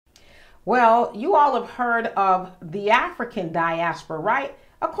Well, you all have heard of the African diaspora, right?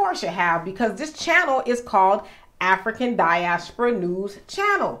 Of course you have, because this channel is called African Diaspora News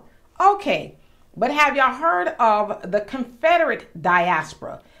Channel. Okay, but have y'all heard of the Confederate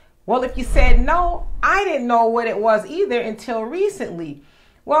Diaspora? Well, if you said no, I didn't know what it was either until recently.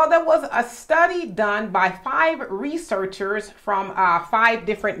 Well, there was a study done by 5 researchers from 5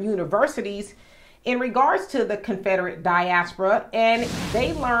 different universities in regards to the Confederate diaspora, and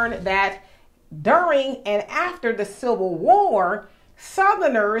they learned that during and after the Civil War,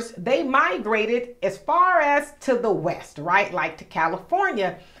 Southerners, they migrated as far as to the West, right? Like to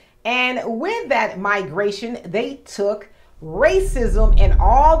California. And with that migration, they took racism and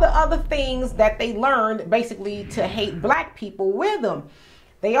all the other things that they learned basically to hate Black people with them.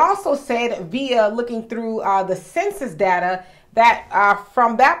 They also said via looking through the census data that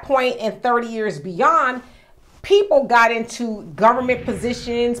from that point and 30 years beyond, people got into government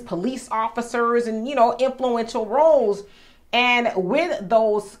positions, police officers, and, influential roles. And with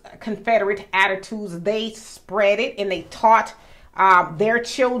those Confederate attitudes, they spread it and they taught their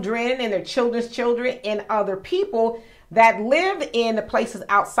children and their children's children and other people that lived in the places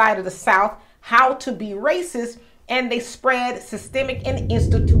outside of the South how to be racist. And they spread systemic and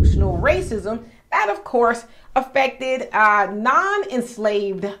institutional racism that, of course, affected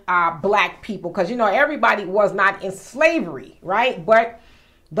non-enslaved Black people, because, everybody was not in slavery, right? But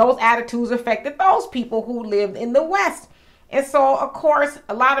those attitudes affected those people who lived in the West. And so, of course,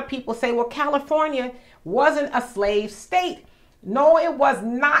 a lot of people say, well, California wasn't a slave state. No, it was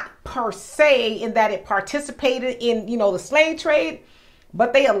not per se, in that it participated in, the slave trade.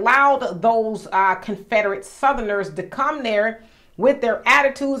 But they allowed those Confederate Southerners to come there with their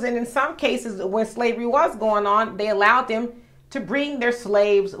attitudes. And in some cases, when slavery was going on, they allowed them to bring their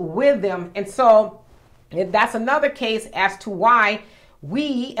slaves with them. And so that's another case as to why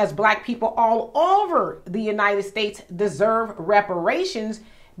we as Black people all over the United States deserve reparations,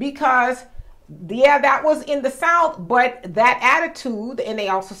 because that was in the South, but that attitude, and they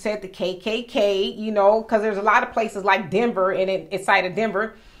also said the KKK, because there's a lot of places like Denver, and inside of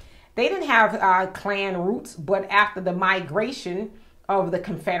Denver, they didn't have Klan roots, but after the migration of the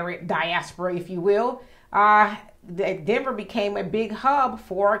Confederate diaspora, if you will, Denver became a big hub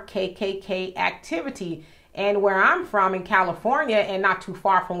for KKK activity. And where I'm from in California, and not too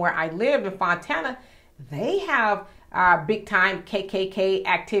far from where I live in Fontana, they have big time KKK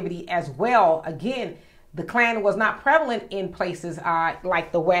activity as well. Again, the Klan was not prevalent in places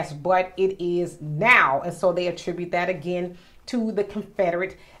like the West, but it is now. And so they attribute that again to the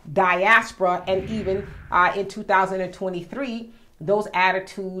Confederate diaspora. And even in 2023, those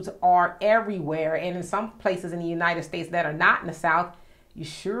attitudes are everywhere. And in some places in the United States that are not in the South, you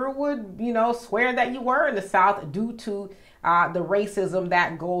sure would, swear that you were in the South due to the racism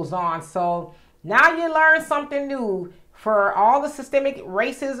that goes on. So now you learn something new. For all the systemic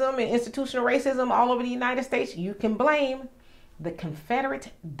racism and institutional racism all over the United States, you can blame the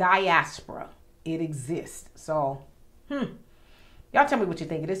Confederate diaspora. It exists. So, y'all tell me what you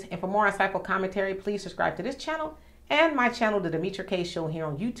think of this. And for more insightful commentary, please subscribe to this channel and my channel, The Demetra Kaye Show, here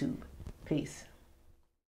on YouTube. Peace.